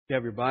you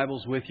have your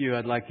Bibles with you,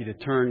 I'd like you to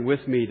turn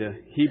with me to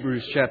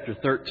Hebrews chapter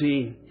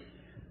 13.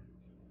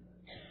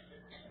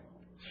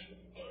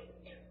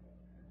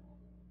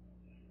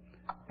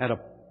 At a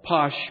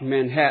posh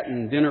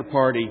Manhattan dinner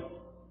party,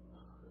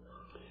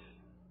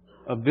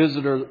 a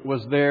visitor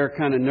was there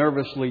kind of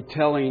nervously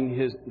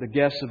telling the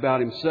guests about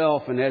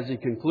himself, and as he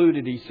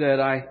concluded, he said,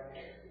 I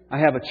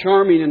have a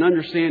charming and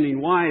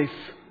understanding wife,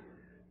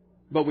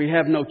 but we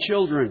have no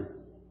children.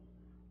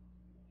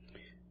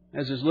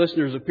 As his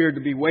listeners appeared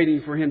to be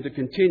waiting for him to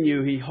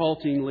continue, he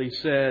haltingly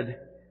said,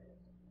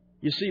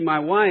 "You see, my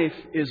wife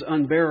is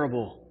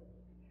unbearable."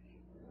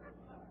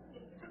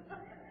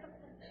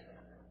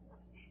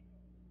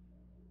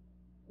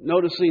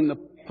 Noticing the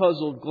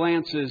puzzled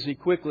glances, he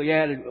quickly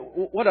added,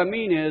 "What I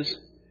mean is,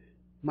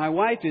 my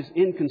wife is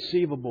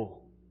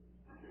inconceivable."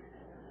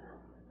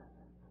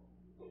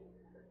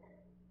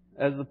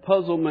 As the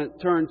puzzlement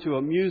turned to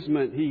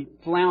amusement, he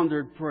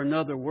floundered for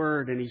another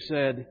word and he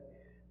said,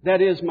 "That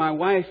is, my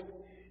wife,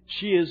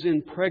 she is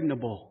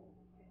impregnable."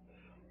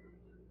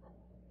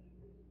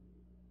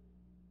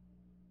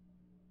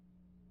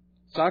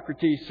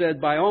 Socrates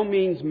said, "By all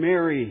means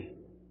marry.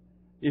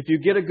 If you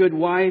get a good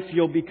wife,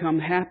 you'll become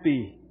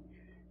happy.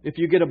 If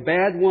you get a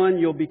bad one,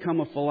 you'll become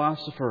a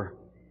philosopher."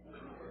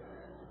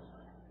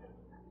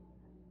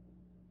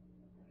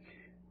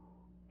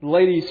 The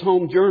Ladies'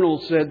 Home Journal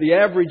said, "The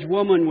average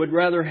woman would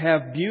rather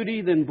have beauty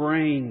than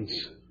brains,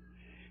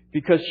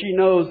 because she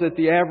knows that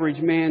the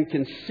average man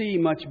can see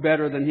much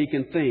better than he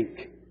can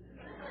think."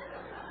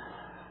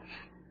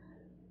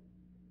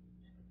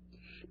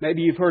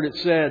 Maybe you've heard it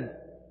said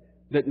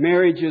that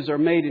marriages are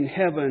made in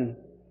heaven,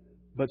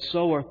 but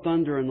so are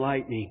thunder and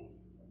lightning.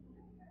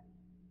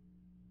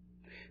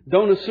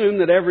 Don't assume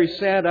that every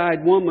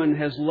sad-eyed woman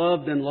has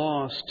loved and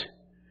lost.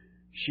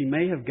 She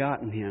may have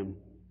gotten him.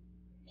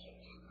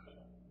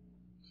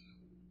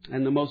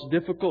 And the most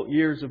difficult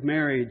years of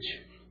marriage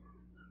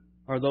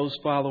are those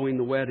following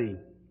the wedding.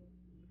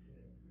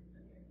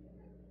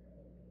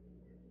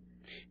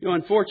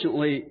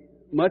 Unfortunately,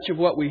 much of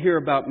what we hear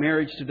about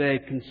marriage today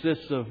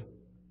consists of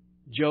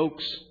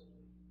jokes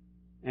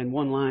and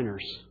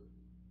one-liners.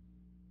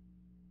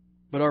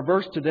 But our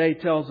verse today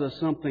tells us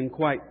something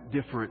quite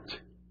different.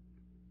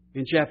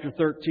 In chapter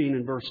 13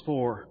 and verse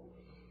 4,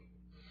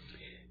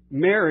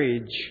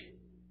 marriage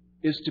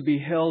is to be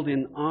held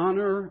in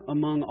honor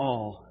among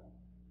all,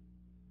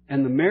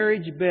 and the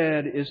marriage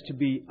bed is to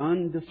be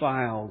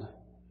undefiled.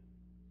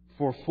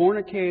 For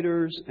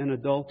fornicators and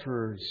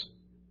adulterers,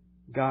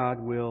 God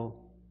will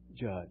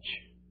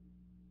judge.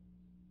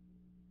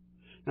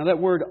 Now that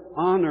word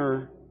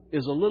honor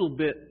is a little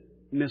bit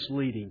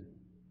misleading.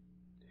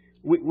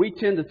 We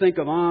tend to think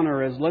of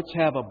honor as let's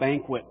have a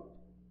banquet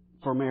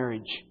for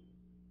marriage.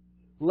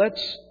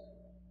 Let's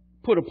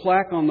put a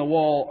plaque on the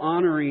wall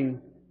honoring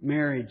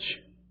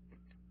marriage.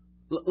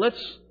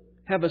 Let's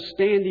have a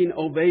standing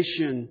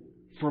ovation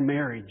for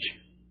marriage.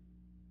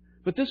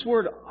 But this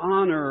word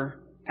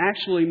honor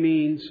actually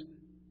means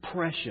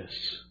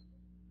precious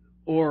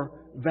or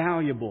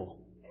valuable.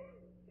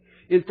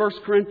 In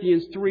 1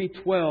 Corinthians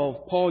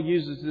 3:12, Paul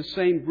uses the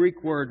same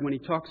Greek word when he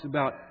talks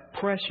about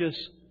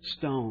precious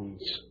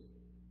stones.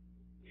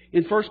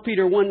 In 1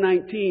 Peter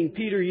 1:19,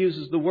 Peter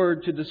uses the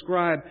word to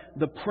describe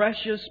the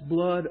precious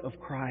blood of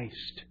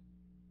Christ.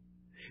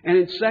 And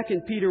in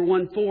 2 Peter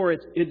 1:4,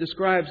 it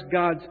describes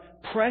God's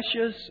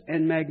precious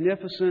and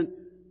magnificent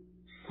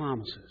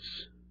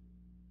promises.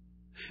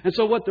 And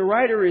so what the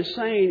writer is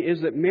saying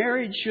is that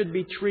marriage should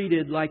be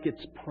treated like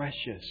it's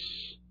precious,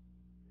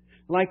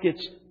 like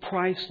it's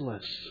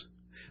priceless,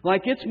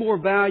 like it's more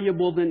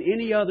valuable than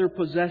any other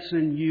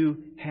possession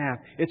you have.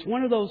 It's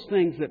one of those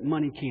things that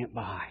money can't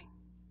buy.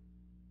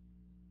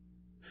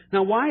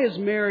 Now, why is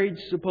marriage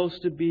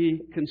supposed to be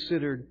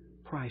considered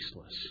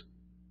priceless?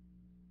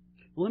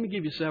 Well, let me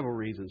give you several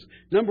reasons.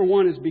 Number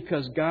one is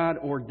because God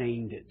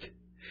ordained it.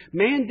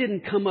 Man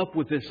didn't come up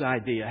with this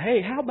idea.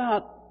 Hey, how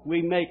about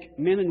we make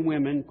men and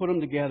women, put them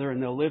together,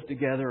 and they'll live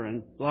together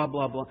and blah,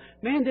 blah, blah.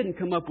 Man didn't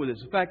come up with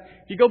this. In fact,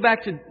 if you go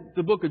back to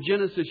the book of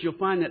Genesis, you'll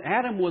find that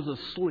Adam was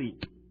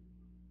asleep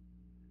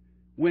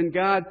when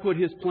God put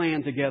His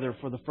plan together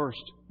for the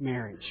first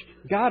marriage.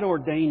 God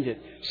ordained it.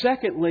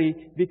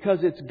 Secondly,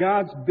 because it's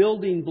God's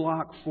building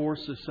block for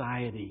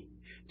society,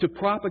 to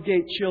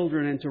propagate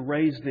children and to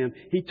raise them.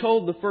 He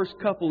told the first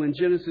couple in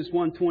Genesis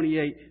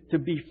 1:28 to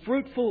be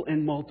fruitful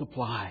and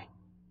multiply.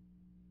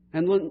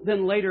 And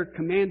then later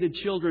commanded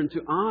children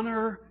to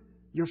honor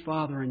your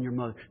father and your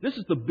mother. This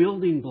is the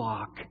building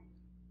block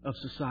of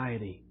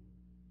society.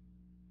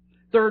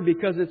 Third,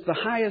 because it's the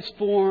highest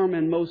form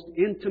and most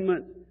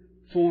intimate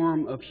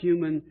form of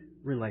human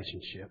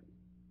relationship.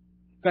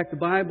 In fact, the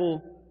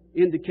Bible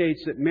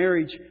indicates that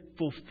marriage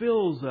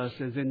fulfills us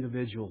as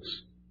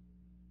individuals.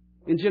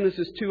 In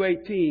Genesis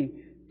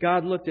 2:18,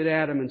 God looked at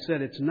Adam and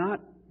said, "It's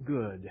not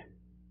good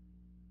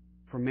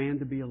for man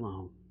to be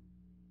alone."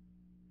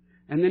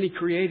 And then He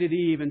created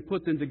Eve and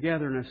put them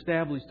together and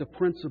established a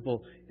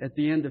principle at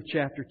the end of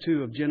chapter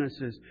 2 of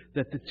Genesis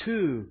that the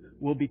two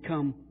will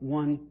become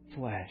one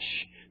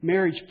flesh.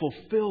 Marriage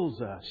fulfills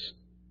us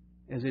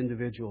as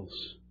individuals.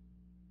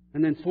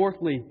 And then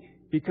fourthly,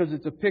 because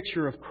it's a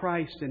picture of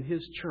Christ and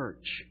His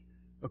church,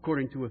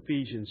 according to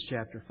Ephesians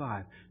chapter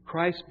 5.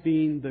 Christ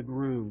being the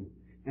groom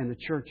and the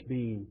church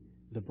being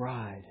the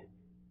bride.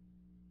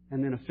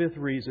 And then a fifth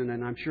reason,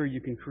 and I'm sure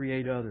you can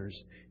create others,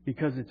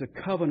 because it's a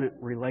covenant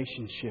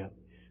relationship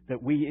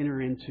that we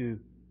enter into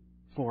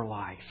for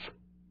life.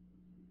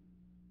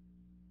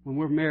 When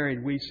we're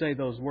married, we say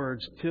those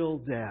words, till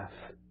death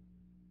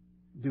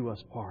do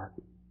us part.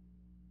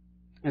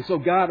 And so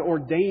God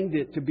ordained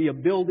it to be a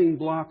building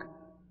block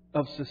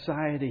of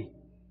society.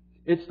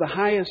 It's the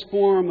highest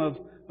form of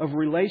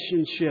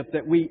relationship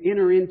that we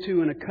enter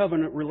into in a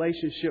covenant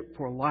relationship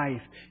for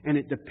life. And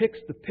it depicts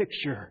the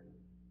picture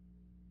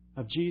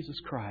of Jesus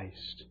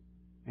Christ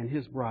and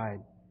His bride,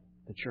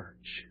 the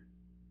church.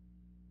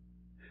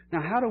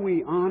 Now, how do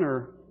we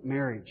honor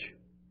marriage?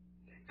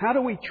 How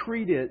do we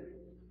treat it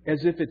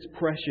as if it's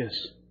precious?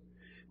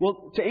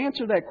 Well, to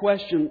answer that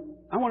question,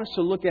 I want us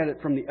to look at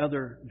it from the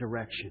other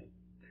direction.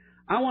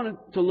 I want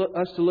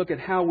us to look at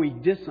how we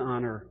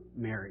dishonor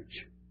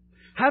marriage.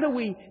 How do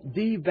we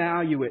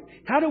devalue it?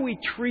 How do we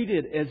treat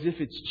it as if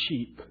it's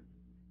cheap?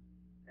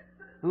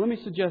 Now, let me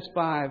suggest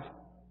 5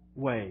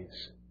 ways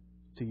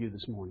to you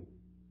this morning.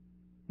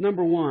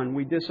 Number 1,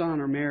 we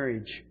dishonor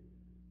marriage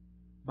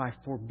by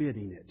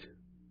forbidding it.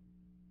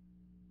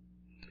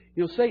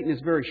 You know, Satan is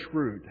very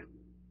shrewd.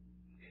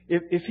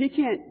 If he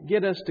can't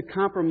get us to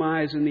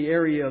compromise in the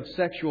area of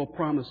sexual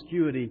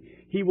promiscuity,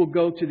 he will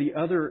go to the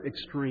other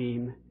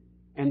extreme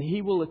and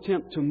he will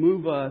attempt to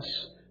move us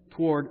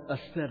toward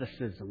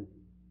asceticism.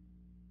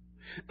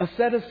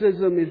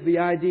 Asceticism is the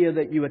idea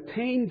that you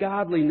attain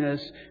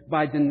godliness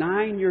by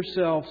denying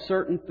yourself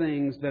certain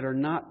things that are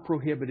not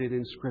prohibited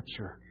in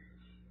Scripture.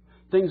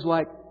 Things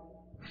like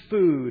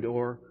food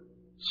or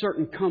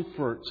certain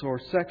comforts or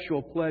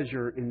sexual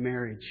pleasure in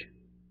marriage.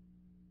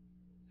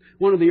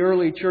 One of the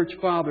early church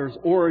fathers,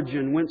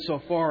 Origen, went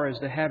so far as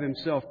to have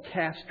himself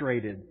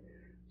castrated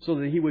so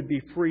that he would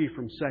be free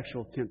from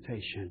sexual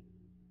temptation.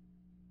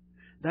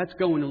 That's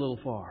going a little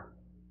far.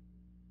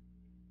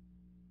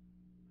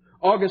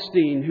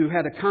 Augustine, who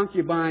had a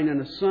concubine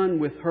and a son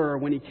with her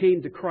when he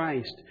came to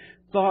Christ,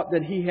 thought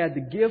that he had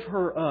to give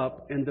her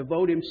up and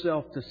devote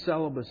himself to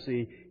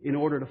celibacy in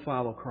order to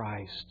follow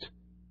Christ.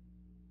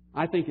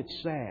 I think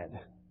it's sad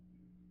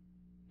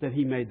that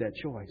he made that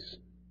choice.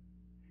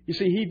 You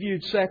see, he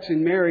viewed sex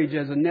in marriage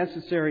as a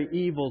necessary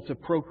evil to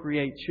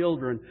procreate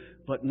children,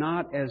 but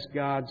not as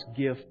God's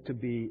gift to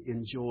be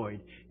enjoyed.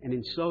 And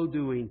in so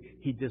doing,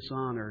 he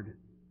dishonored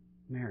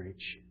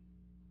marriage.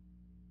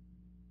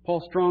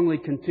 Paul strongly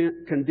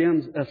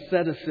condemns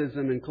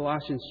asceticism in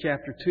Colossians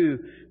chapter 2,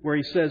 where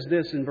he says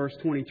this in verse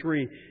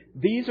 23,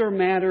 "These are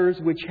matters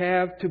which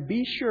have, to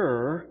be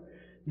sure,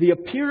 the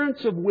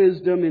appearance of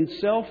wisdom in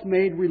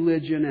self-made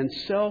religion and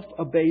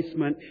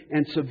self-abasement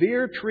and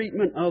severe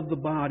treatment of the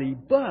body,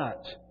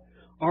 but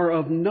are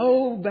of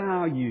no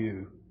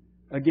value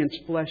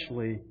against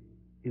fleshly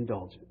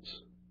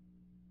indulgence."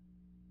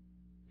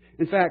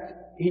 In fact,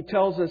 he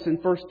tells us in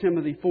 1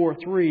 Timothy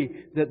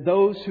 4:3 that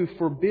those who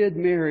forbid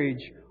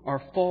marriage are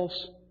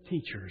false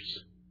teachers.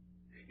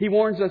 He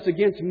warns us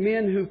against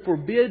men who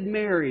forbid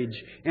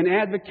marriage and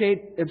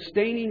advocate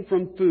abstaining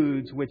from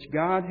foods which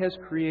God has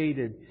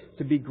created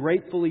to be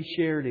gratefully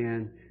shared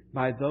in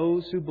by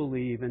those who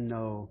believe and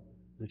know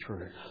the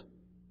truth.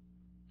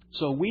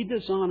 So we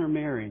dishonor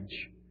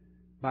marriage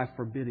by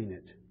forbidding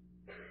it.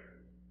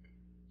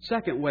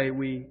 Second way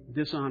we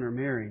dishonor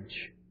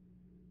marriage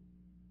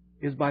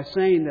is by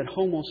saying that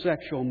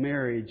homosexual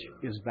marriage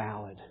is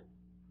valid.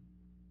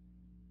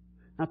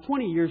 Now,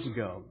 20 years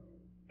ago,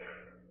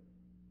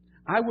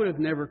 I would have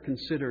never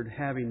considered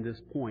having this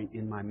point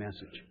in my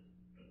message.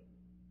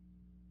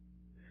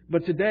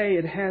 But today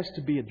it has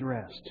to be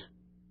addressed.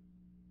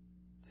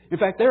 In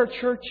fact, there are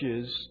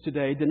churches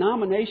today,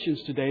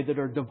 denominations today, that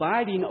are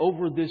dividing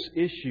over this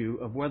issue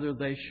of whether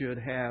they should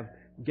have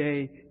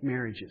gay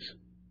marriages.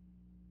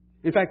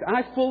 In fact,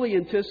 I fully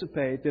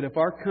anticipate that if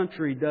our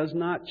country does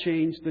not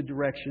change the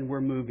direction we're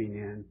moving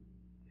in,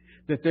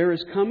 that there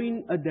is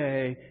coming a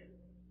day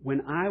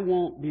when I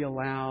won't be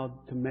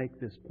allowed to make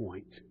this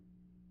point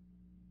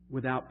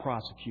without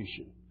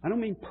prosecution. I don't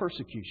mean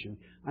persecution.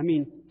 I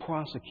mean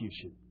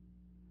prosecution.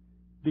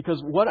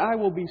 Because what I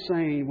will be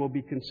saying will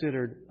be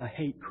considered a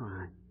hate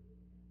crime.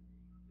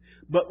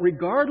 But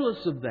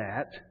regardless of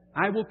that,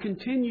 I will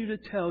continue to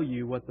tell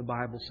you what the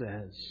Bible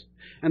says.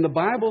 And the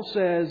Bible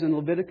says in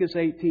Leviticus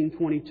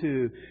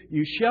 18:22,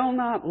 "You shall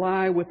not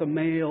lie with a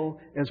male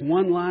as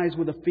one lies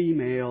with a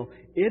female.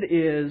 It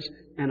is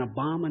an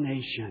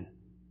abomination."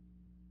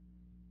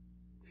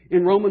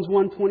 In Romans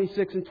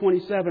 1:26 and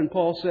 27,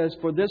 Paul says,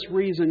 "For this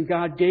reason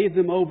God gave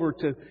them over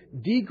to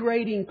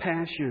degrading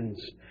passions.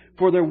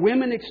 For their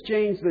women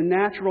exchanged the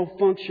natural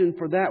function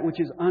for that which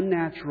is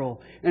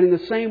unnatural. And in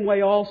the same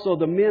way also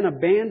the men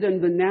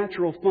abandoned the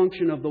natural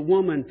function of the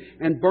woman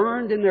and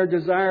burned in their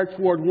desire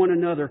toward one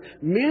another.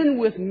 Men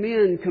with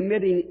men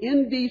committing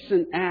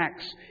indecent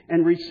acts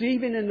and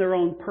receiving in their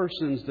own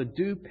persons the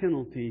due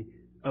penalty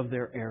of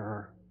their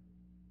error."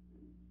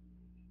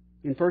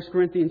 In 1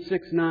 Corinthians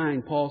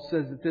 6:9, Paul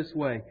says it this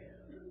way,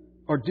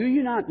 "Or do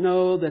you not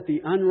know that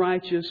the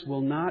unrighteous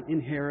will not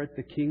inherit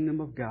the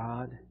kingdom of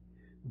God?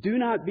 Do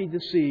not be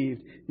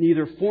deceived.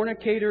 Neither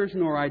fornicators,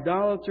 nor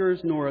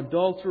idolaters, nor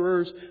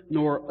adulterers,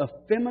 nor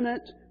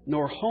effeminate,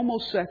 nor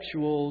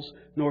homosexuals,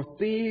 nor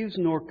thieves,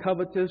 nor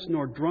covetous,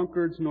 nor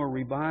drunkards, nor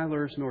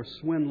revilers, nor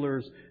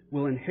swindlers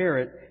will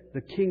inherit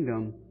the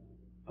kingdom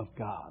of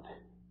God."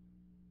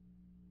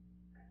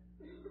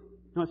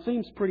 Now, it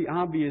seems pretty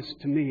obvious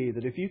to me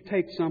that if you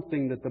take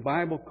something that the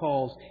Bible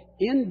calls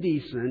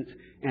indecent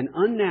and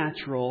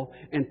unnatural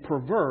and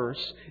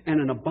perverse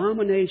and an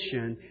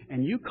abomination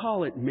and you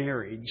call it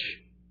marriage,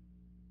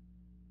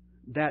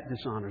 that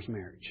dishonors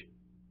marriage.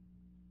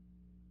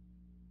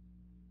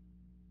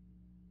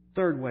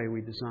 Third way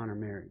we dishonor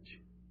marriage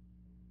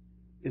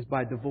is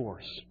by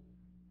divorce.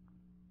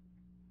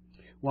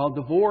 While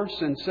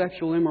divorce and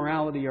sexual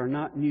immorality are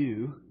not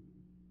new,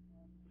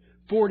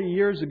 40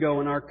 years ago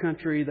in our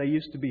country, they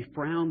used to be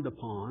frowned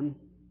upon,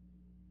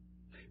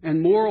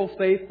 and moral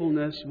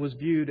faithfulness was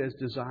viewed as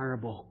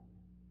desirable.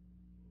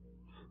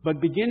 But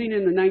beginning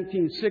in the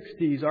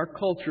 1960s, our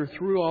culture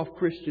threw off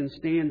Christian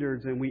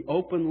standards and we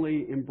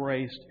openly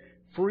embraced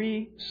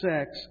free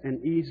sex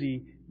and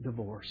easy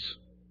divorce.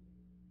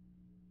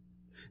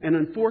 And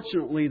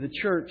unfortunately, the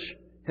church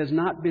has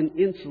not been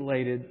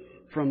insulated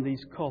from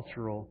these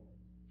cultural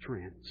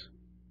trends.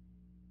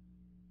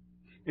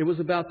 It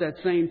was about that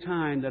same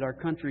time that our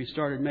country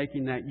started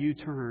making that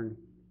U-turn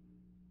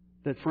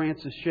that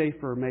Francis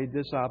Schaeffer made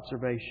this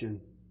observation.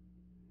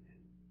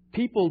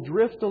 People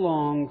drift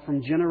along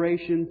from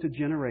generation to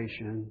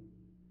generation,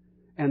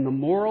 and the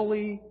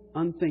morally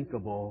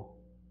unthinkable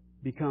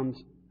becomes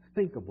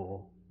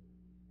thinkable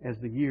as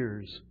the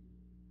years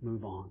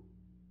move on.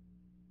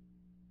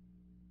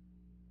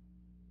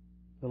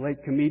 The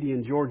late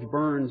comedian George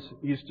Burns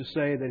used to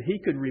say that he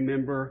could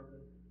remember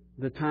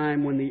the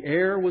time when the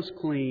air was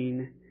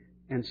clean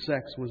and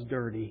sex was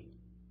dirty.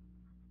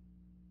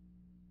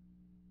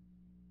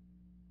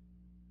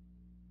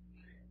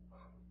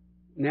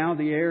 Now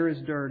the air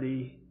is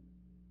dirty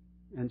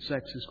and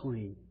sex is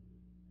clean.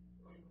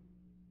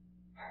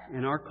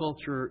 And our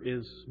culture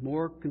is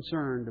more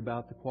concerned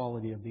about the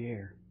quality of the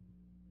air.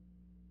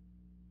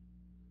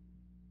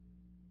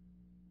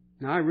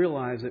 Now I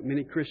realize that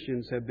many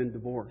Christians have been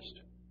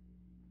divorced.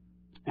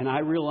 And I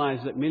realize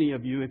that many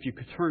of you, if you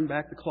could turn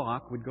back the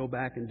clock, would go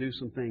back and do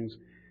some things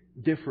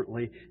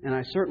differently. And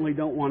I certainly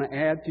don't want to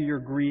add to your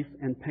grief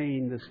and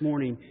pain this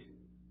morning.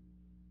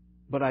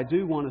 But I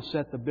do want to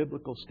set the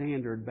biblical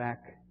standard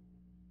back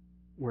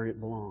where it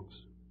belongs.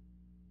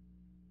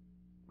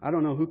 I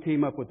don't know who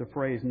came up with the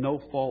phrase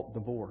no-fault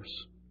divorce.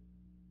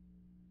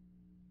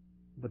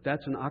 But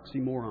that's an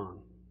oxymoron.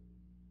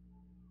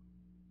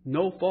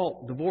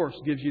 No-fault divorce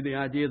gives you the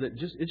idea that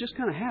it just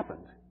kind of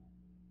happened.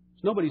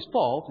 It's nobody's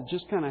fault. It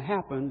just kind of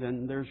happened,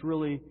 and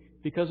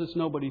because it's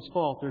nobody's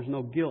fault, there's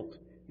no guilt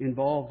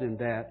involved in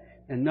that,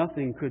 and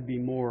nothing could be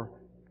more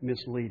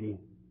misleading.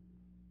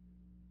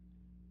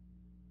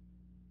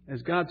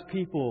 As God's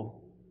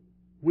people,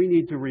 we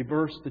need to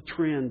reverse the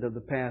trend of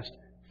the past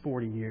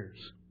 40 years.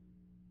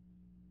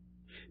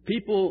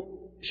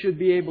 People should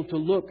be able to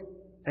look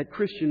at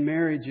Christian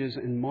marriages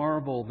and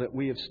marvel that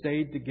we have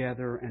stayed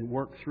together and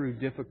worked through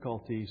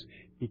difficulties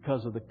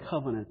because of the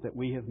covenant that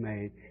we have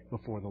made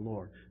before the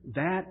Lord.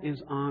 That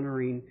is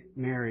honoring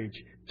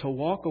marriage. To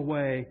walk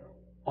away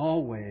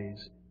always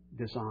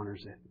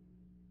dishonors it.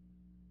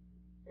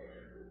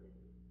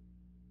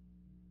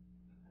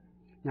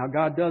 Now,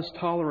 God does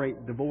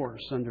tolerate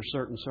divorce under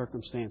certain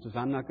circumstances.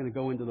 I'm not going to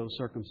go into those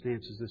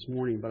circumstances this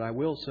morning, but I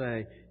will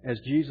say, as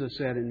Jesus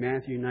said in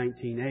Matthew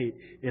 19:8,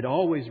 it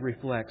always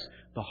reflects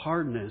the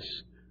hardness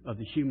of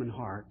the human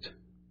heart.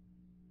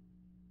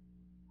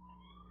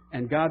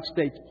 And God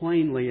states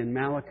plainly in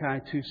Malachi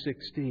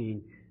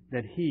 2:16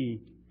 that He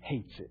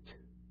hates it.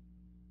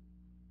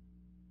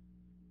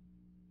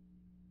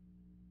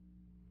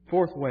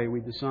 Fourth way we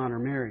dishonor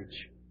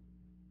marriage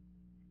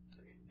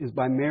is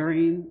by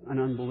marrying an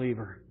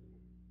unbeliever.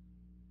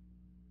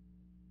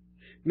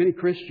 Many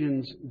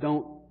Christians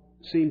don't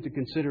seem to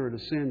consider it a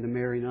sin to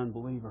marry an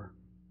unbeliever,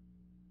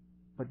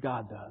 but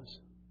God does.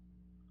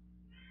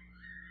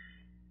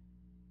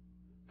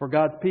 For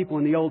God's people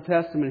in the Old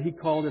Testament, He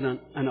called it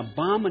an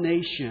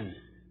abomination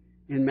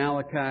in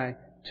Malachi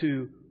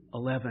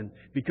 2:11,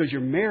 because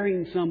you're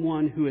marrying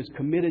someone who is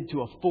committed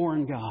to a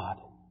foreign god.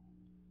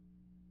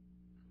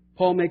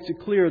 Paul makes it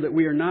clear that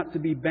we are not to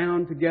be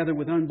bound together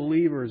with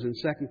unbelievers in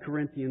 2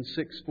 Corinthians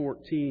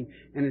 6:14.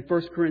 And in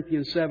 1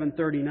 Corinthians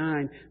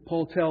 7:39,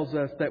 Paul tells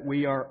us that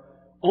we are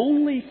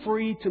only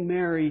free to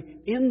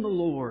marry in the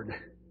Lord.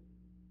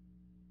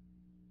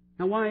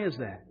 Now, why is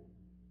that?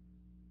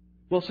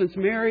 Well, since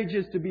marriage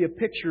is to be a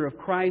picture of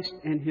Christ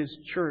and His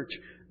church,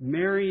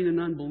 marrying an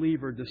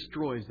unbeliever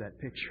destroys that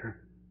picture.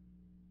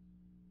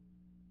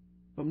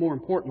 But more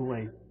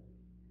importantly,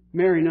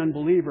 marrying an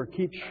unbeliever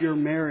keeps your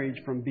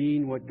marriage from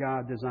being what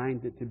God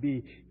designed it to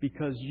be,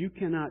 because you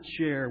cannot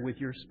share with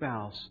your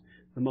spouse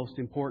the most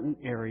important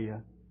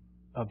area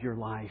of your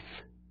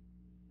life,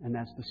 and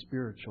that's the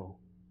spiritual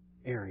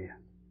area.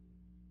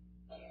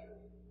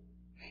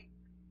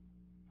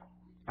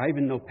 I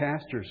even know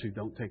pastors who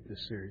don't take this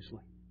seriously.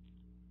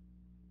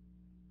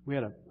 We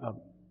had a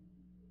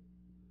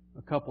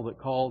couple that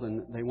called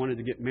and they wanted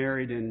to get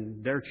married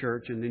in their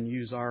church and then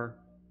use our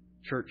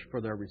church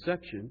for their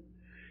reception.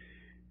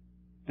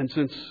 And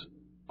since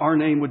our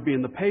name would be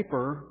in the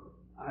paper,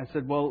 I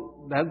said,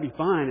 well, that'd be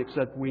fine,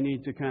 except we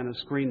need to kind of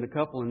screen the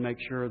couple and make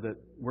sure that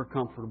we're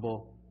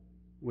comfortable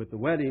with the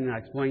wedding. And I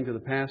explained to the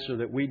pastor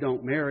that we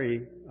don't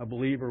marry a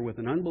believer with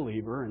an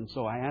unbeliever. And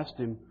so I asked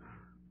him,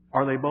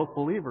 are they both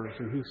believers?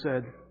 And he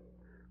said,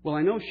 well,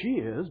 I know she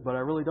is, but I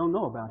really don't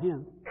know about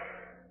him.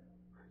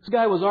 This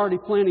guy was already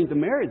planning to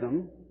marry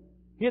them.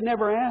 He had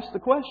never asked the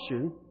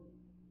question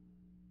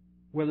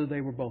whether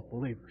they were both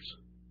believers.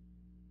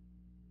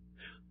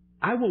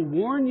 I will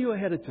warn you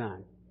ahead of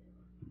time.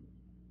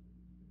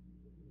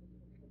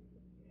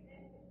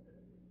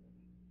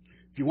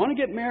 If you want to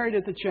get married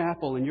at the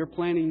chapel and you're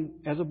planning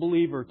as a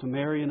believer to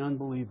marry an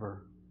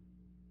unbeliever,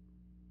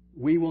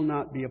 we will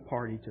not be a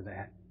party to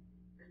that.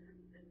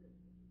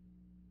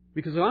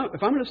 Because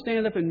if I'm going to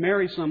stand up and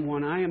marry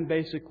someone, I am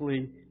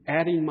basically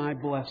adding my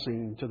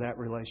blessing to that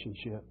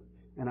relationship.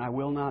 And I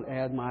will not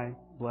add my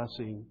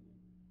blessing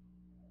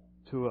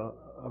to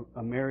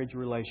a marriage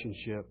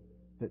relationship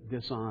that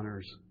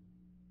dishonors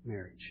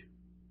marriage.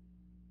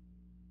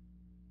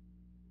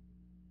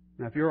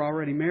 Now, if you're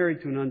already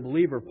married to an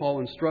unbeliever, Paul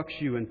instructs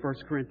you in 1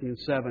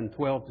 Corinthians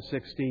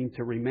 7:12-16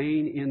 to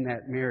remain in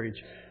that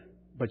marriage,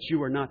 but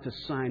you are not to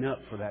sign up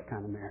for that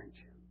kind of marriage.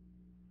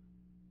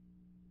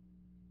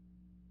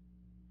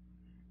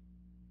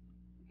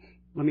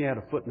 Let me add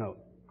a footnote.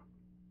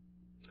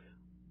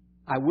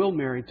 I will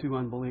marry two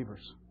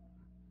unbelievers.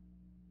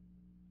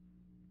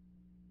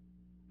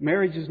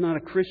 Marriage is not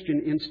a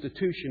Christian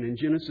institution. In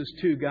Genesis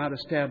 2, God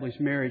established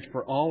marriage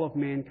for all of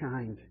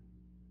mankind.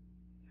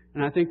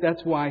 And I think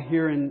that's why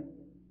here in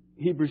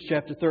Hebrews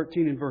chapter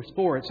 13 and verse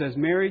 4, it says,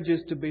 marriage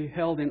is to be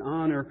held in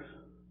honor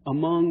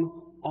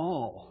among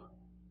all.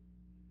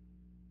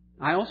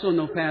 I also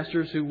know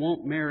pastors who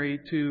won't marry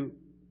two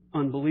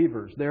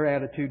unbelievers. Their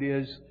attitude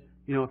is,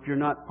 if you're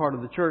not part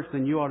of the church,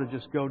 then you ought to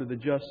just go to the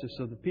justice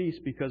of the peace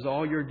because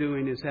all you're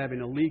doing is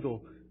having a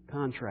legal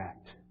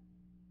contract.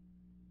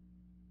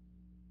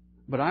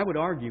 But I would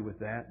argue with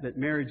that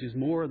marriage is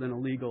more than a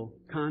legal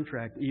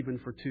contract even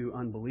for two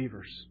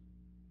unbelievers.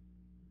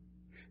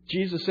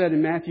 Jesus said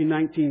in Matthew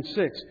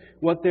 19:6,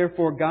 what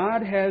therefore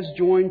God has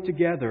joined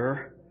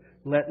together,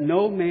 let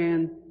no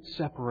man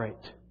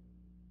separate.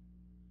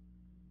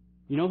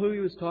 You know who He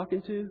was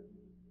talking to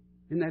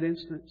in that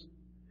instance?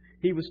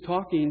 He was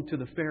talking to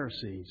the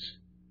Pharisees,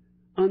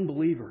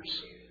 unbelievers.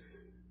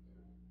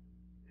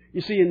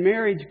 You see, in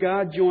marriage,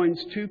 God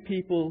joins two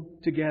people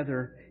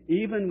together,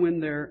 even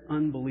when they're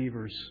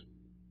unbelievers.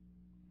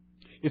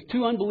 If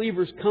two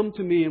unbelievers come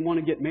to me and want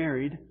to get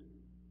married,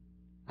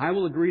 I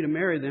will agree to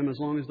marry them as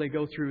long as they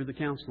go through the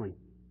counseling.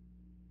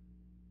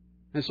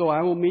 And so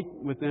I will meet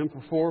with them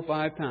for 4 or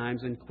 5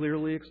 times and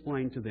clearly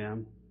explain to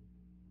them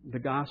the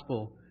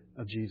gospel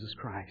of Jesus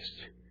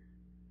Christ.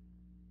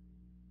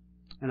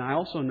 And I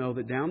also know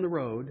that down the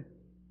road,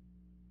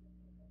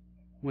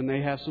 when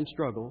they have some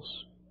struggles,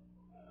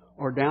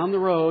 or down the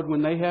road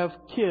when they have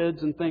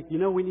kids and think,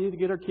 we need to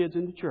get our kids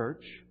into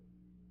church,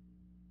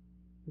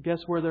 guess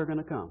where they're going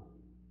to come?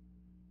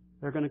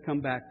 They're going to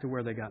come back to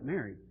where they got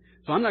married.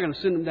 So I'm not going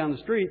to send them down the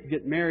street to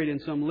get married in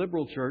some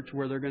liberal church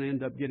where they're going to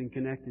end up getting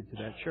connected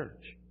to that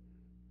church.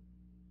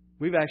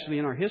 We've actually,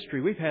 in our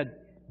history, we've had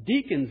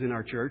deacons in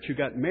our church who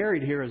got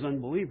married here as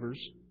unbelievers,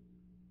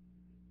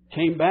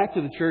 came back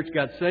to the church,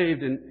 got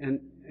saved, and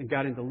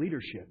got into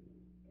leadership.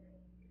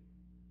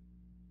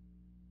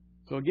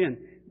 So again,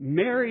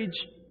 marriage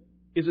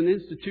is an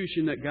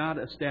institution that God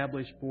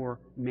established for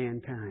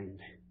mankind.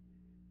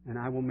 And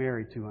I will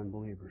marry two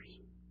unbelievers.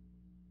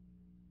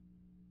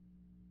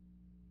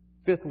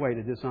 5th way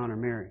to dishonor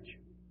marriage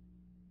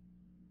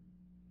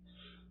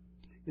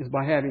is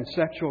by having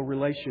sexual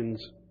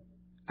relations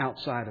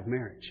outside of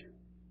marriage.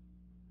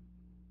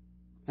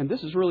 And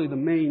this is really the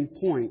main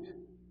point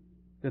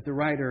that the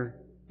writer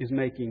is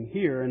making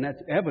here, and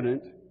that's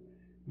evident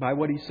by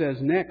what he says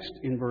next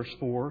in verse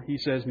 4. He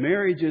says,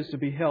 marriage is to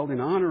be held in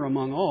honor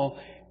among all,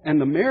 and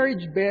the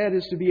marriage bed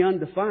is to be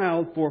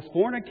undefiled, for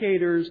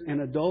fornicators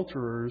and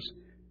adulterers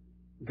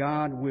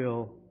God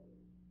will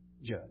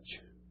judge.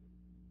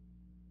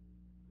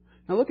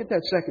 Now look at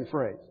that second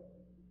phrase.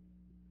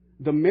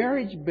 The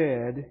marriage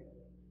bed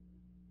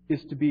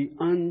is to be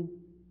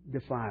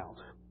undefiled.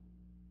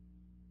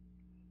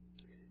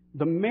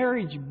 The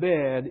marriage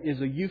bed is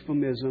a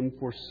euphemism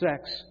for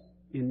sex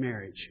in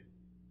marriage.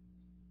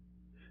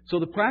 So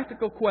the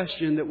practical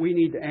question that we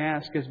need to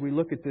ask as we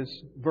look at this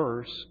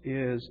verse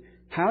is,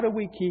 how do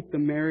we keep the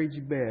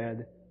marriage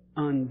bed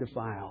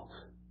undefiled?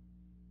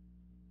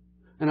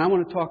 And I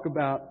want to talk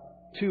about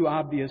 2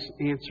 obvious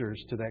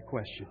answers to that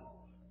question.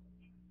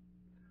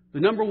 The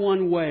number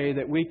one way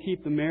that we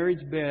keep the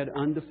marriage bed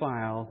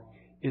undefiled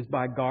is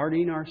by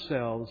guarding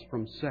ourselves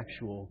from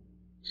sexual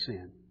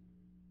sin.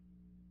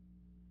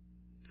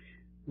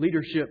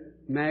 Leadership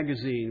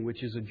Magazine,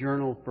 which is a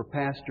journal for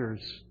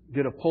pastors,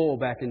 did a poll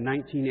back in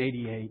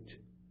 1988.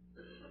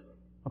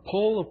 A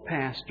poll of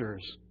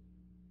pastors.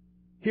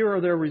 Here are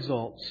their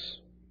results.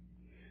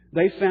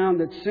 They found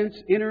that since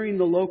entering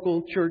the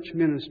local church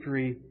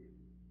ministry,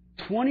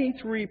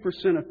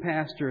 23% of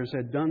pastors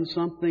had done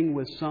something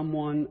with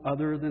someone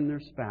other than their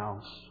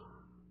spouse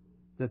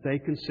that they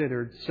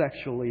considered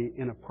sexually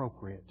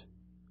inappropriate.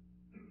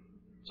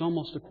 It's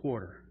almost a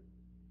quarter.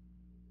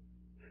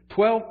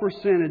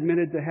 12%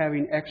 admitted to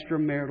having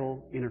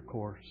extramarital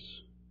intercourse.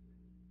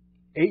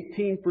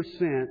 18%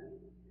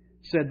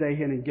 said they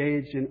had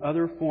engaged in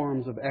other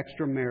forms of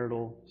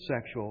extramarital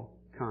sexual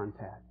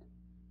contact.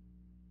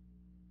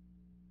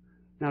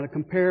 Now, to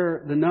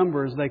compare the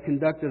numbers, they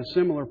conducted a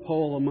similar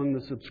poll among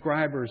the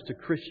subscribers to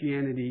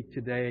Christianity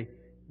Today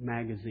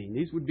magazine.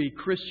 These would be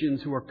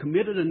Christians who are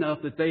committed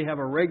enough that they have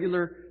a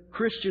regular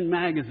Christian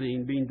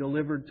magazine being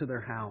delivered to their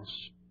house.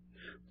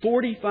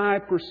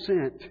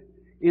 45%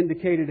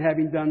 indicated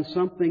having done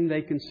something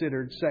they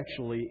considered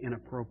sexually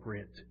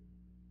inappropriate.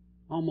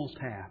 Almost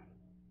half.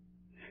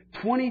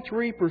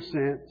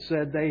 23%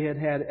 said they had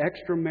had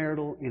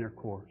extramarital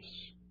intercourse.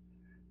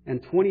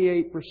 And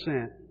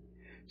 28%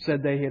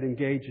 said they had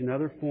engaged in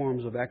other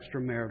forms of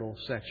extramarital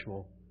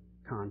sexual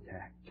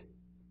contact.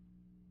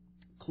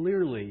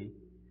 Clearly,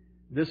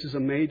 this is a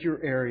major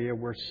area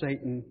where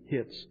Satan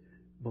hits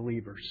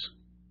believers.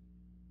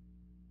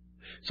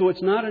 So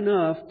it's not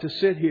enough to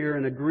sit here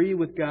and agree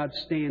with God's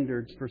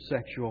standards for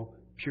sexual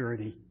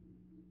purity.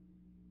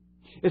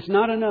 It's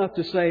not enough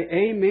to say,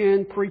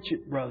 "Amen, preach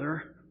it,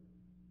 brother."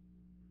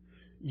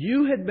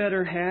 You had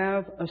better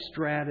have a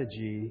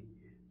strategy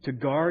to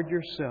guard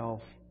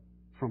yourself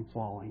from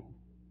falling.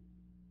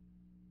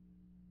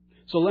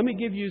 So let me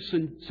give you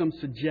some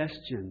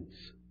suggestions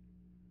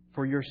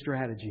for your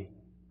strategy.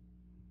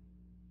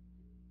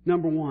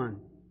 Number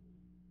one,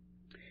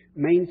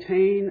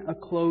 maintain a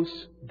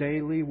close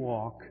daily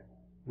walk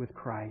with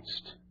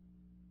Christ.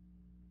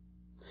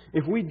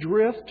 If we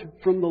drift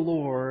from the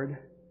Lord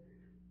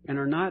and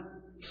are not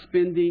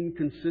spending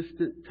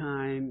consistent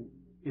time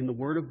in the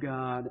Word of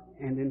God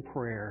and in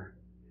prayer,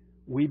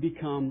 we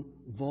become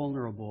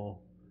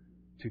vulnerable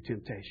to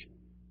temptation.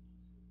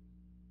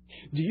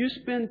 Do you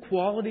spend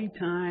quality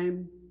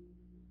time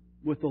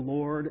with the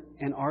Lord,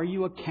 and are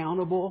you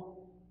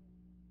accountable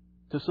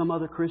to some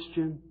other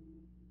Christian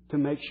to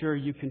make sure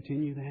you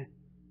continue that?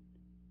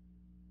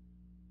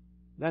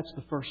 That's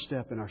the first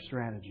step in our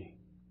strategy.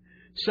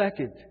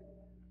 Second,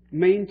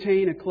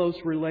 maintain a close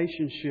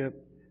relationship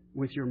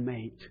with your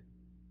mate.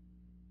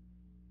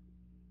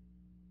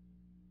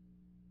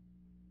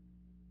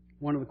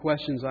 One of the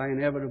questions I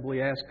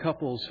inevitably ask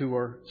couples who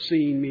are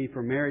seeing me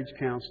for marriage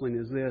counseling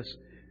is this: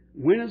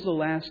 when is the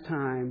last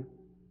time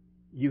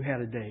you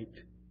had a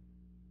date?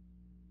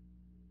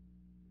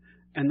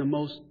 And the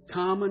most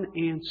common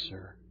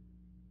answer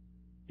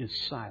is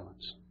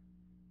silence.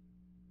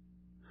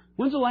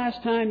 When's the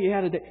last time you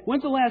had a date?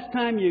 When's the last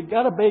time you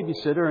got a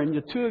babysitter and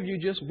the two of you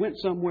just went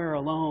somewhere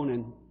alone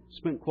and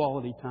spent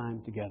quality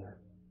time together?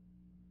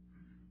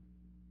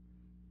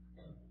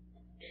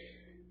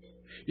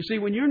 You see,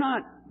 when you're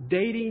not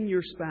dating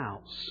your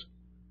spouse,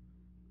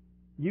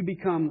 you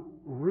become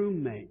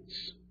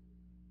roommates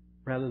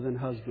rather than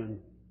husband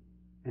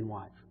and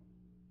wife.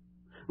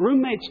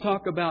 Roommates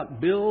talk about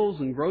bills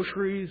and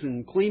groceries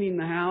and cleaning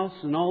the house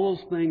and all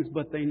those things,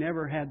 but they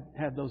never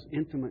had those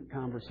intimate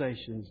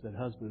conversations that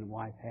husband and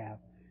wife have.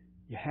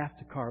 You have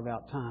to carve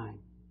out time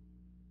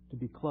to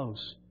be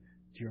close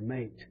to your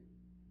mate.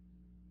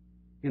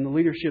 In the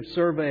leadership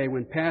survey,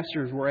 when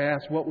pastors were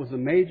asked what was the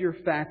major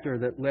factor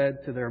that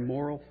led to their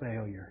moral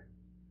failure,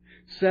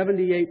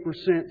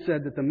 78%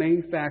 said that the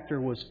main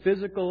factor was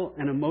physical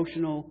and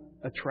emotional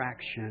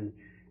attraction,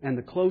 and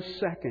the close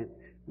second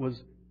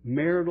was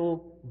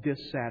marital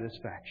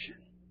dissatisfaction.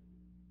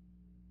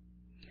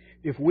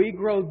 If we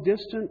grow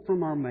distant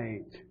from our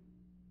mate,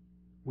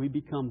 we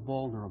become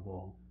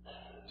vulnerable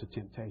to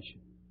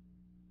temptation.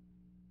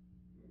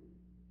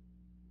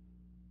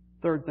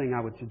 Third thing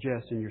I would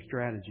suggest in your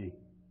strategy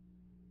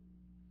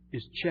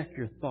is check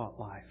your thought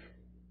life.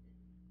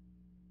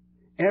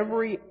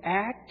 Every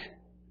act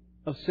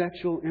of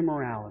sexual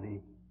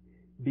immorality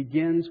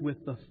begins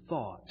with the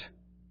thought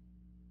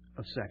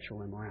of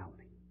sexual immorality.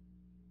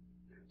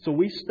 So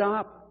we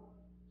stop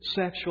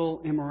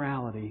sexual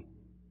immorality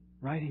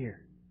right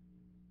here.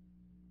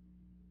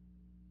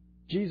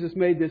 Jesus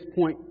made this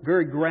point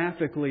very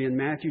graphically in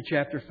Matthew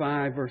chapter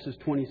 5, verses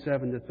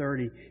 27 to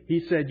 30.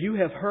 He said, "You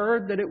have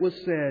heard that it was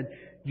said,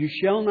 'You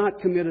shall not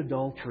commit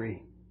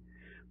adultery.'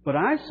 But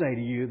I say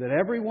to you that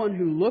everyone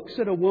who looks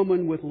at a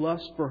woman with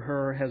lust for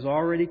her has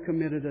already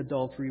committed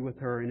adultery with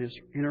her in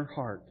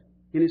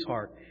his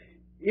heart.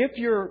 If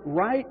your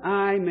right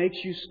eye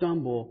makes you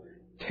stumble,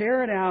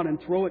 tear it out and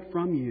throw it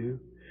from you,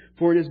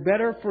 for it is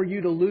better for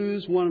you to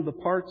lose one of the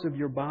parts of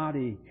your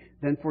body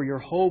than for your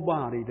whole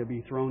body to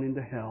be thrown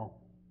into hell.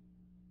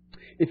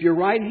 If your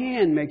right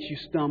hand makes you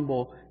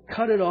stumble,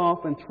 cut it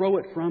off and throw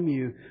it from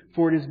you,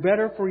 for it is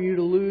better for you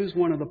to lose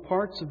one of the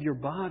parts of your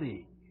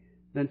body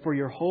than for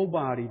your whole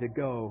body to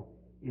go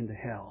into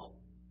hell.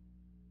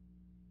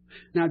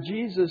 Now,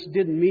 Jesus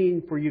didn't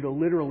mean for you to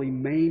literally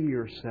maim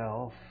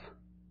yourself,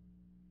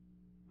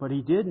 but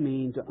He did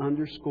mean to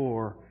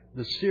underscore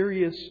the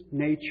serious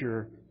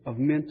nature of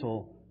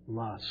mental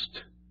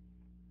lust.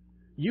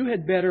 You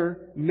had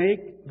better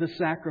make the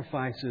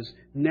sacrifices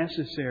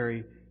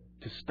necessary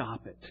to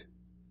stop it.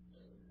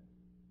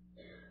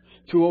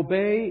 To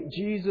obey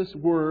Jesus'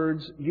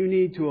 words, you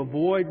need to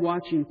avoid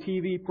watching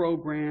TV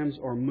programs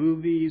or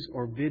movies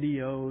or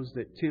videos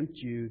that tempt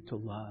you to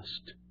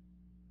lust.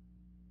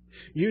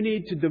 You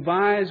need to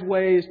devise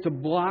ways to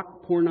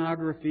block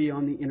pornography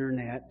on the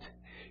internet.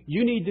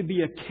 You need to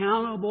be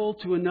accountable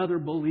to another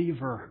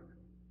believer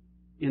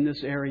in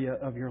this area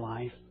of your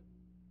life.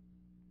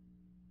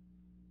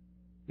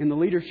 In the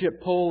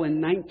leadership poll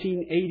in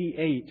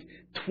 1988,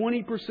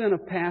 20%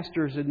 of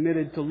pastors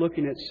admitted to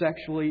looking at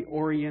sexually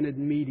oriented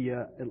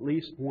media at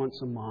least once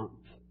a month.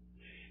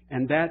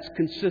 And that's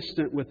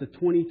consistent with the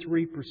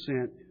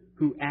 23%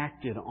 who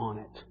acted on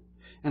it.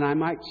 And I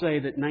might say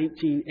that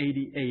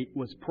 1988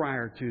 was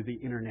prior to the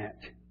internet.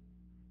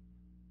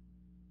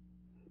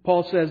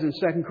 Paul says in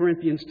 2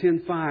 Corinthians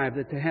 10:5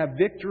 that to have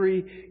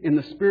victory in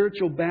the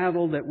spiritual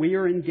battle that we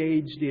are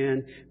engaged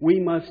in, we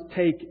must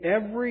take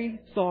every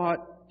thought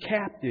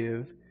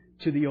captive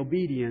to the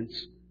obedience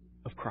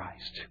of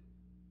Christ.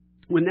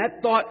 When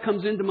that thought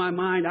comes into my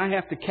mind, I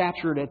have to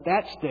capture it at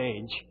that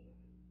stage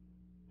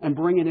and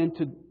bring it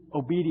into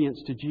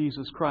obedience to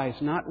Jesus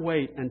Christ, not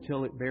wait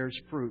until it bears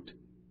fruit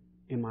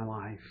in my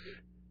life.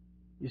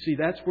 You see,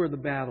 that's where the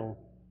battle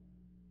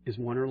is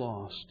won or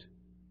lost,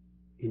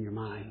 in your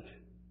mind.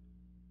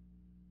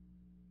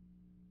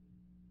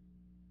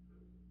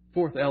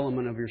 Fourth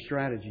element of your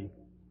strategy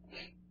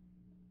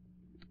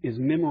is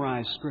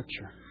memorize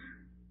Scripture.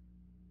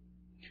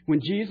 When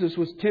Jesus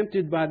was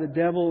tempted by the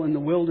devil in the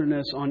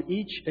wilderness, on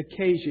each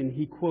occasion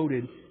He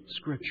quoted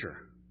Scripture.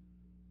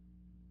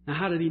 Now,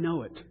 how did He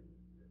know it?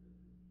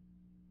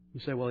 You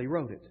say, well, He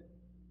wrote it.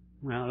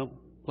 Well, don't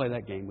play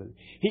that game with it.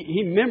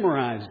 He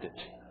memorized it.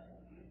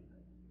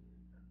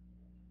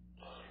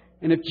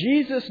 And if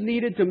Jesus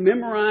needed to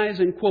memorize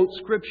and quote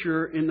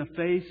Scripture in the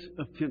face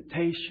of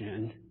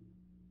temptation,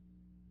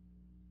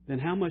 then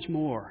how much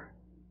more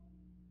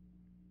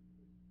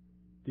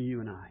do you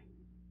and I?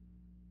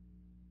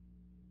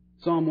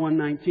 Psalm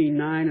 119,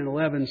 9 and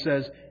 11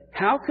 says,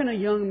 how can a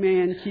young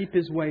man keep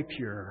his way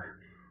pure?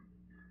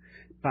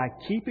 By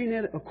keeping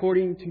it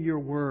according to your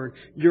word.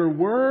 Your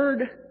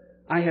word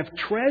I have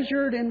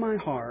treasured in my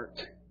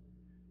heart,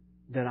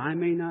 that I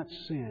may not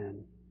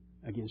sin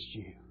against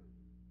you.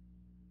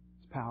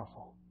 It's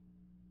powerful.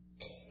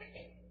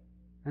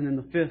 And then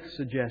the fifth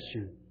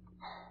suggestion.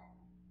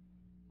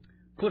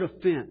 Put a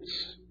fence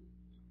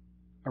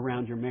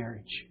around your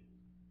marriage.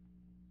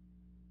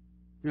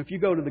 If you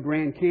go to the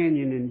Grand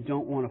Canyon and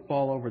don't want to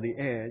fall over the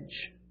edge,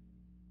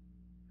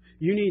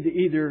 you need to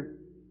either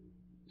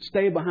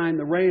stay behind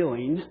the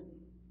railing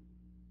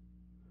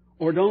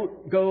or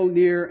don't go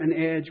near an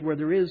edge where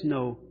there is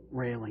no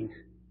railing.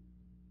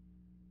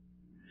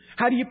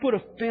 How do you put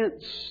a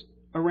fence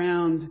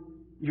around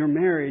your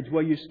marriage?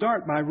 Well, you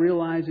start by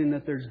realizing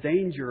that there's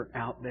danger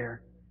out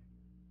there.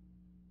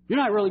 You're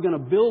not really going to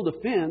build a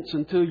fence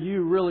until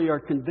you really are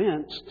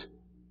convinced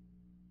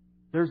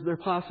there's the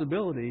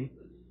possibility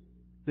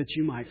that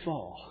you might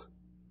fall.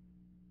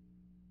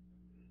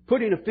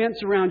 Putting a fence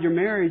around your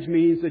marriage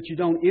means that you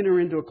don't enter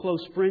into a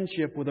close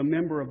friendship with a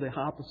member of the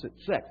opposite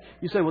sex.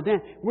 You say, well, Dan,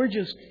 we're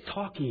just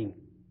talking.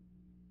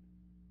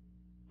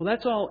 Well,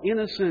 that's all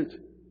innocent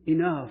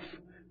enough,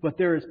 but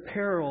there is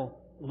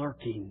peril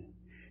lurking.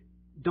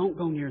 Don't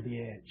go near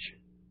the edge.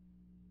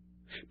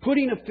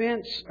 Putting a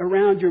fence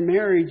around your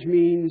marriage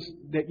means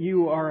that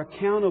you are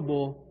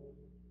accountable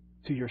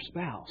to your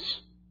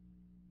spouse.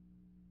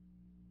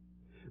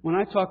 When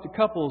I talk to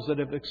couples that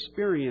have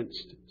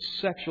experienced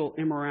sexual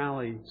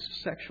immorality,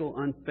 sexual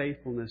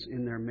unfaithfulness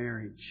in their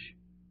marriage,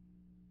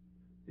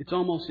 it's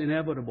almost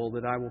inevitable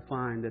that I will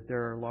find that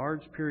there are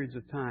large periods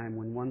of time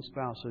when one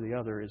spouse or the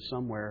other is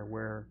somewhere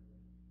where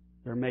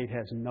their mate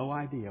has no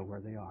idea where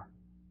they are.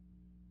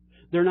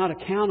 They're not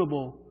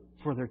accountable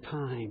for their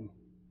time.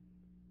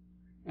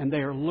 And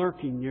they are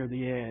lurking near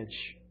the edge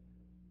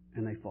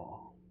and they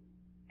fall.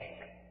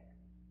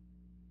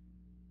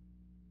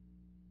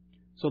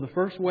 So the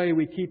first way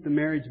we keep the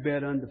marriage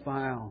bed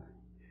undefiled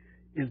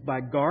is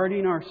by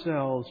guarding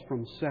ourselves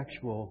from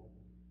sexual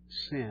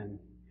sin.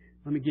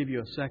 Let me give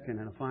you a second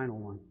and a final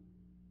one.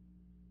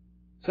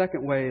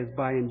 Second way is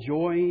by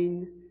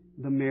enjoying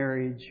the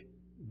marriage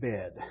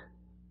bed.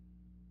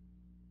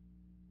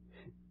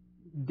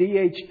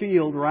 D.H.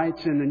 Field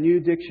writes in the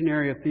New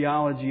Dictionary of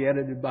Theology,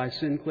 edited by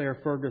Sinclair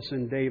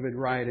Ferguson, David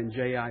Wright, and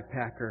J.I.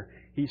 Packer.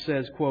 He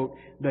says, quote,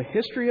 "The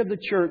history of the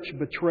church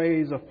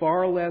betrays a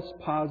far less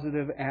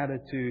positive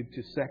attitude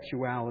to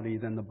sexuality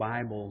than the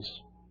Bible's.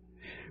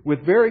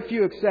 With very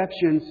few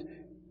exceptions,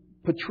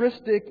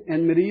 patristic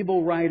and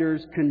medieval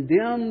writers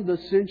condemned the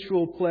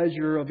sensual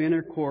pleasure of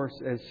intercourse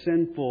as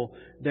sinful.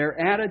 Their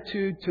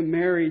attitude to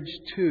marriage,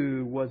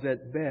 too, was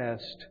at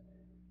best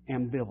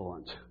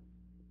ambivalent.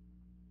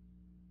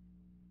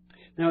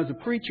 Now, as a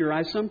preacher,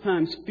 I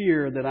sometimes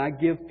fear that I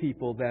give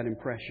people that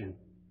impression.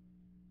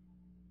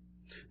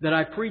 That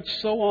I preach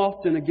so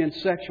often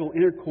against sexual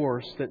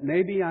intercourse that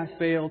maybe I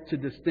fail to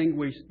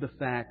distinguish the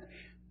fact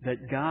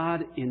that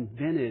God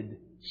invented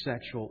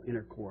sexual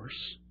intercourse.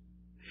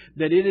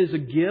 That it is a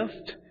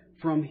gift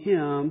from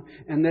Him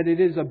and that it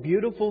is a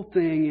beautiful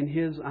thing in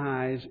His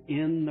eyes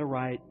in the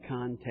right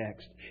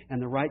context.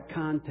 And the right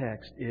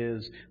context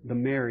is the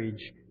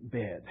marriage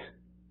bed.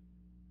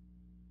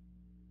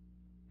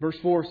 Verse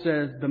 4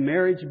 says, the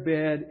marriage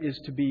bed is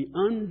to be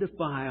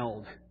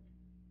undefiled.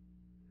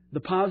 The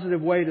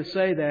positive way to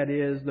say that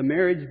is the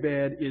marriage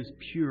bed is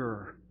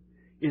pure.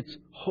 It's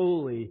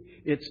holy.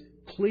 It's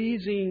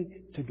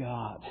pleasing to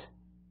God.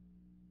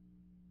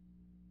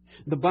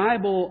 The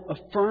Bible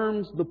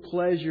affirms the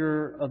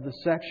pleasure of the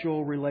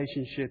sexual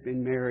relationship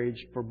in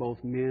marriage for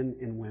both men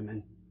and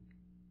women.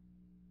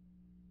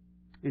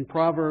 In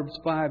Proverbs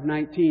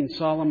 5:19,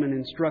 Solomon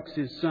instructs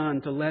his son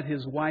to let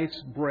his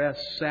wife's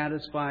breasts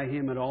satisfy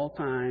him at all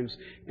times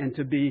and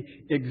to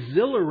be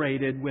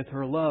exhilarated with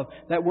her love.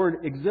 That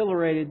word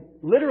exhilarated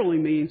literally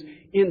means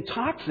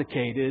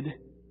intoxicated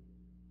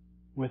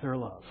with her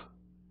love.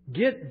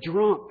 Get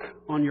drunk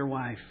on your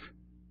wife.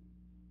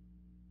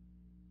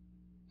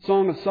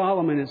 Song of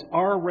Solomon is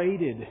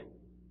R-rated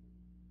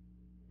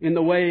in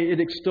the way it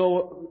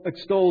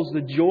extols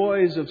the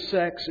joys of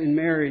sex in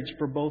marriage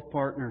for both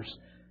partners.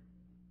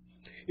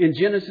 In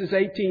Genesis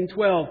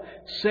 18:12,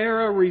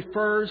 Sarah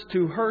refers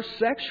to her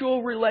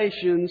sexual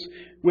relations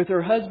with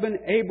her husband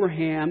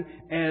Abraham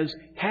as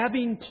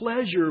having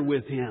pleasure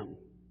with him.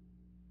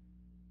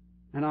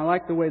 And I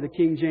like the way the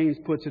King James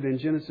puts it in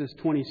Genesis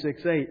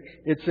 26:8.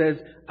 It says,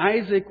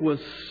 Isaac was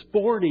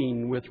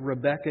sporting with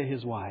Rebekah,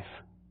 his wife.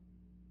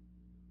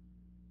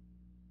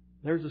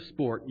 There's a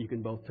sport you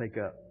can both take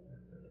up.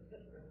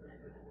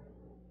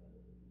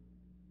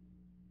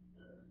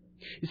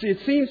 You see, it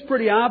seems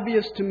pretty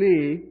obvious to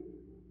me,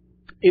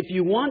 if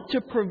you want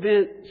to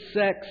prevent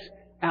sex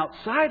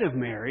outside of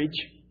marriage,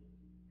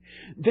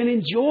 then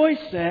enjoy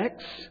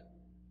sex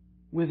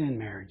within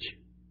marriage.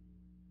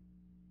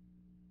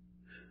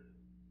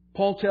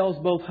 Paul tells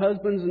both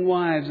husbands and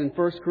wives in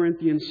 1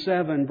 Corinthians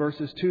 7,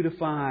 verses 2 to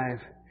 5,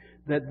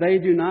 that they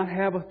do not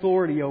have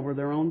authority over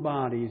their own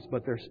bodies,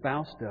 but their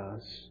spouse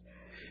does,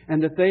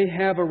 and that they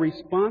have a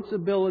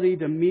responsibility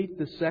to meet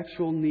the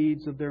sexual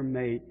needs of their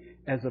mate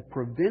as a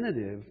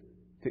preventative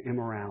to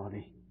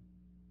immorality.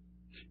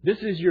 This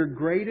is your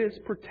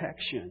greatest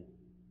protection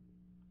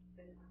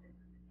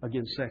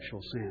against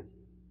sexual sin.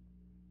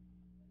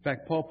 In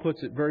fact, Paul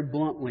puts it very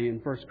bluntly in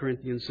 1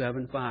 Corinthians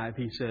 7:5.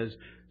 He says,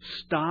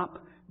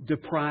 stop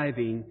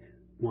depriving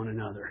one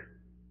another.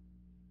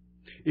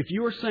 If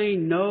you are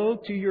saying no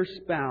to your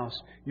spouse,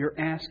 you're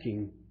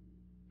asking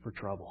for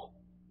trouble.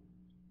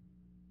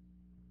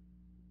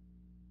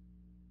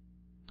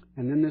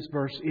 And then this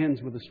verse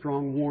ends with a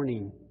strong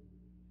warning.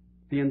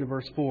 The end of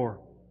verse 4.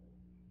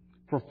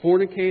 For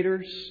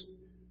fornicators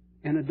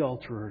and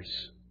adulterers,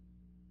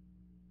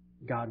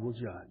 God will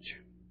judge.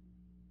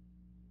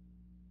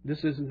 This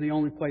isn't the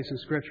only place in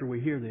Scripture we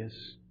hear this.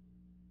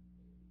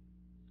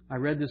 I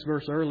read this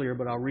verse earlier,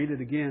 but I'll read it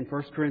again.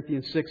 1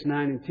 Corinthians 6,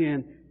 9, and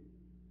 10.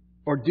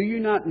 Or do you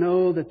not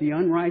know that the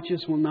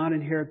unrighteous will not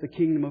inherit the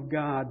kingdom of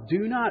God?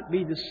 Do not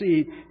be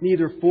deceived.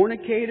 Neither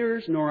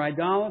fornicators, nor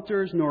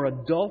idolaters, nor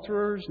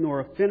adulterers,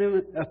 nor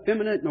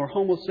effeminate, nor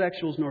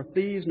homosexuals, nor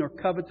thieves, nor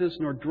covetous,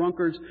 nor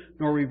drunkards,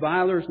 nor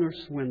revilers, nor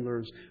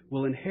swindlers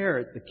will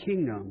inherit the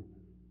kingdom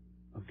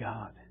of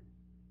God.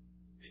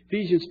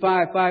 Ephesians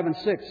 5, 5 and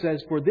 6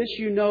 says, For this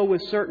you know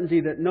with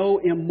certainty that no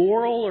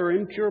immoral or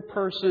impure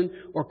person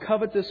or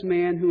covetous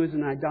man who is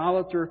an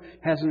idolater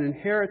has an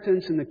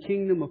inheritance in the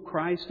kingdom of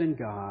Christ and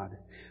God.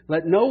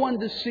 Let no one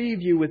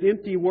deceive you with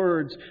empty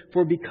words,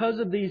 for because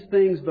of these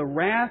things the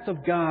wrath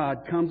of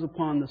God comes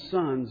upon the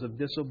sons of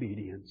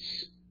disobedience.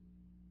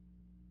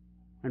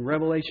 And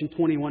Revelation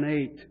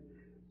 21:8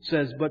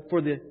 says, But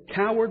for the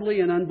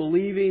cowardly and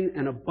unbelieving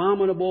and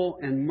abominable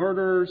and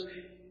murderers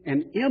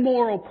and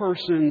immoral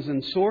persons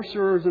and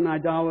sorcerers and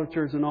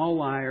idolaters and all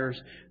liars,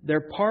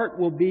 their part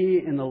will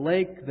be in the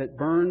lake that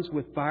burns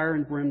with fire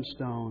and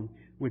brimstone,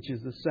 which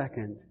is the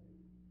second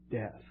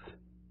death.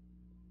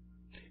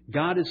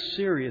 God is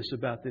serious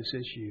about this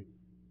issue.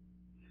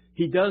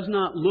 He does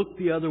not look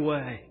the other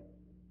way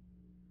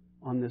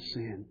on this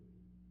sin.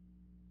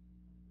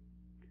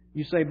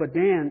 You say, but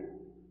Dan,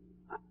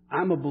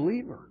 I'm a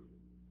believer.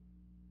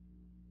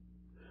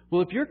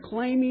 Well, if you're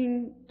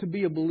claiming to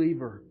be a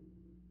believer,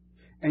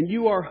 and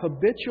you are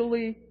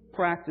habitually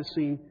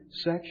practicing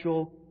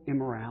sexual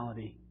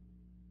immorality,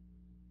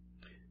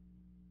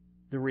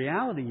 the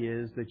reality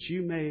is that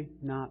you may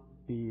not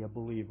be a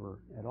believer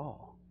at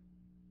all.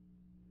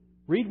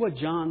 Read what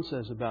John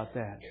says about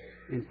that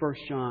in 1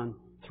 John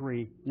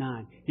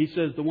 3:9. He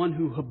says, the one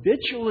who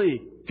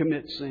habitually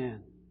commits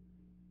sin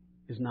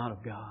is not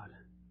of God.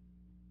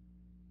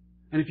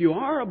 And if you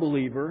are a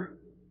believer,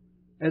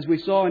 as we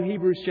saw in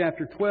Hebrews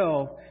chapter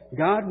 12,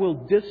 God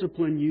will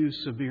discipline you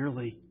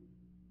severely.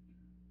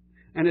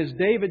 And as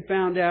David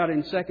found out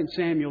in 2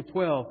 Samuel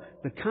 12,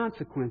 the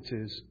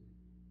consequences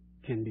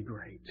can be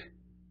great.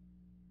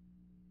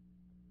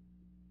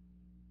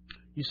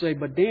 You say,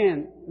 but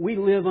Dan, we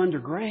live under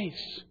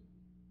grace.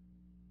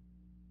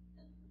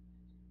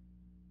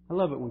 I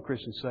love it when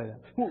Christians say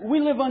that. We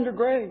live under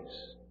grace.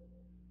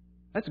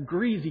 That's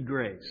greasy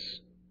grace.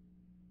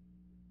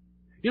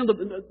 You know,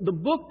 the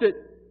book that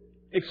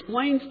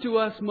explains to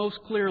us most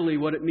clearly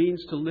what it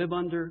means to live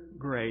under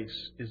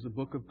grace is the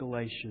book of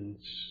Galatians.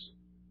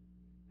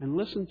 And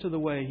listen to the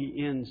way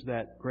he ends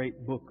that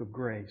great book of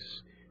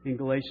grace in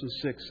Galatians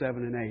 6,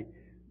 7, and 8.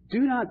 Do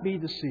not be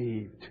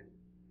deceived.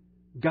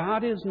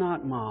 God is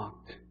not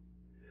mocked.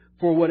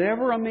 For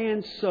whatever a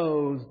man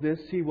sows, this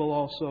he will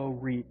also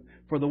reap.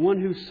 For the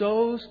one who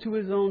sows to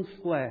his own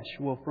flesh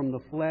will from the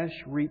flesh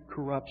reap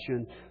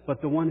corruption,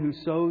 but the one who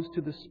sows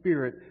to the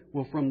Spirit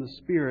will from the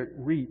Spirit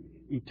reap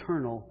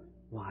eternal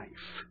life.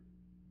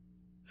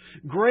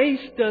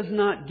 Grace does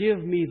not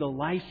give me the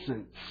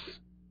license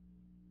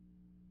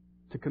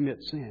to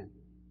commit sin.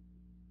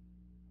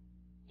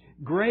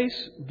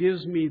 Grace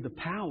gives me the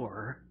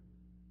power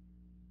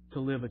to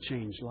live a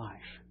changed life.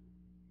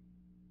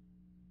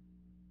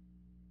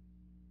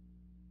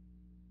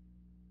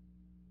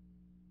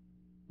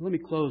 Let me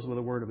close with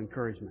a word of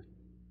encouragement.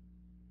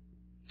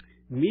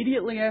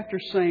 Immediately after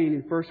saying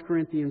in 1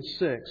 Corinthians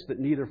 6 that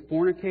neither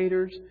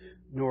fornicators,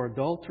 nor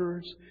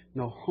adulterers,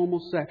 nor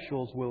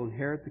homosexuals will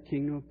inherit the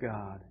kingdom of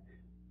God,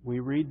 we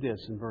read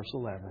this in verse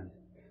 11.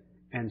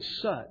 And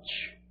such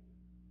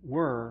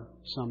were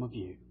some of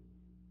you.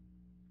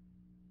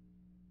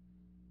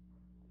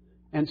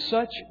 And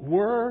such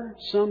were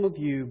some of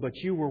you, but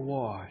you were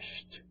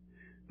washed,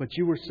 but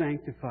you were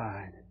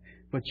sanctified,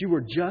 but you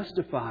were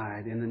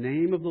justified in the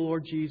name of the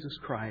Lord Jesus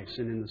Christ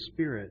and in the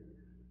Spirit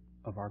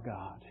of our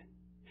God.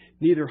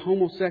 Neither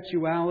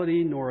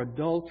homosexuality, nor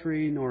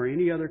adultery, nor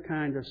any other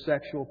kind of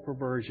sexual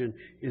perversion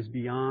is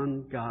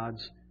beyond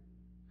God's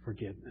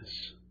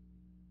forgiveness.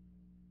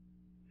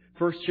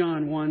 1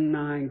 John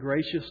 1:9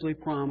 graciously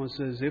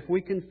promises, if we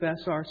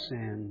confess our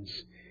sins,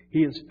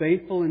 He is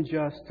faithful and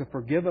just to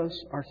forgive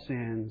us our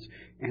sins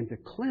and to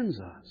cleanse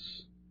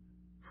us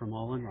from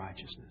all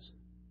unrighteousness.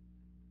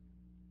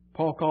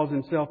 Paul calls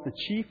himself the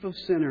chief of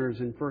sinners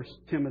in 1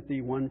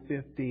 Timothy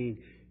 1:15,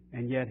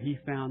 and yet he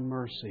found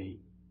mercy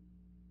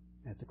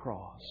at the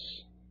cross.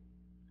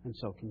 And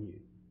so can you.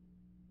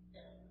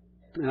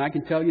 And I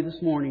can tell you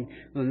this morning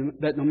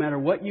that no matter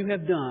what you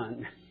have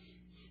done,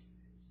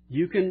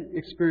 you can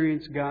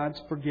experience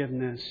God's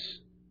forgiveness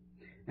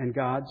and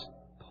God's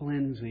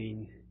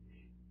cleansing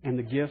and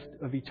the gift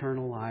of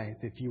eternal life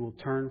if you will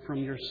turn from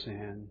your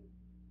sin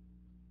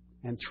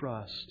and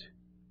trust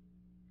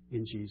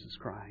in Jesus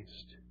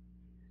Christ.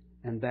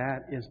 And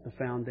that is the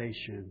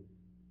foundation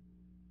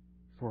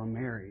for a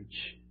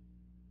marriage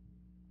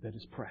that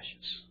is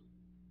precious.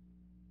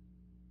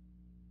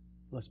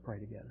 Let's pray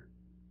together.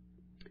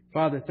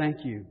 Father,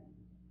 thank you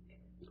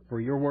for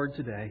your word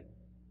today.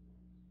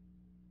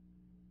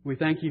 We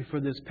thank you for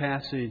this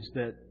passage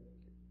that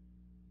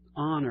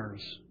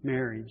honors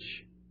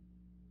marriage,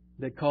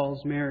 that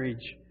calls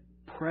marriage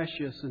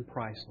precious and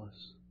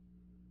priceless.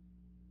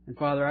 And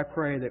Father, I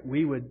pray that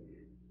we would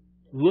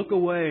look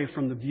away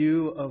from the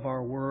view of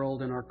our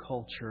world and our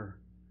culture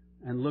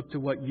and look to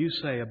what you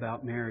say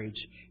about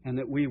marriage, and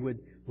that we would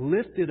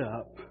lift it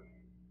up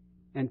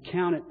and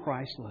count it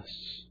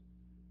priceless.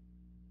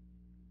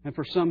 And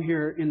for some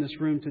here in this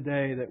room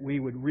today, that we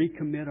would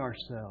recommit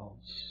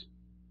ourselves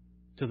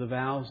to the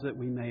vows that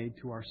we made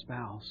to our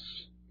spouse.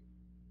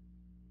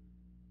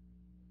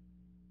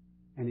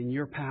 And in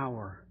your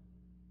power,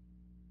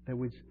 that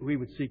we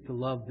would seek to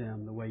love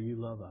them the way you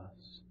love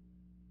us.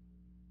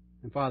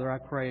 And Father, I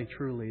pray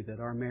truly that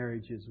our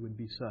marriages would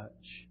be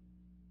such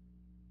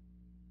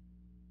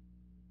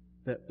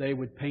that they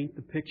would paint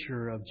the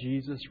picture of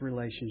Jesus'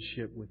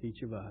 relationship with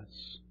each of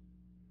us.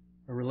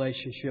 A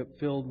relationship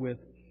filled with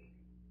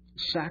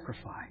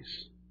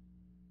sacrifice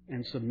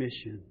and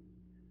submission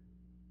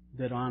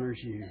that honors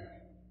you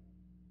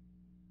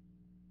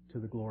to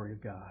the glory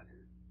of God.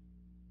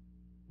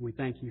 We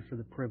thank you for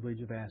the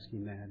privilege of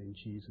asking that in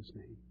Jesus'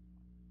 name.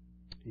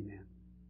 Amen.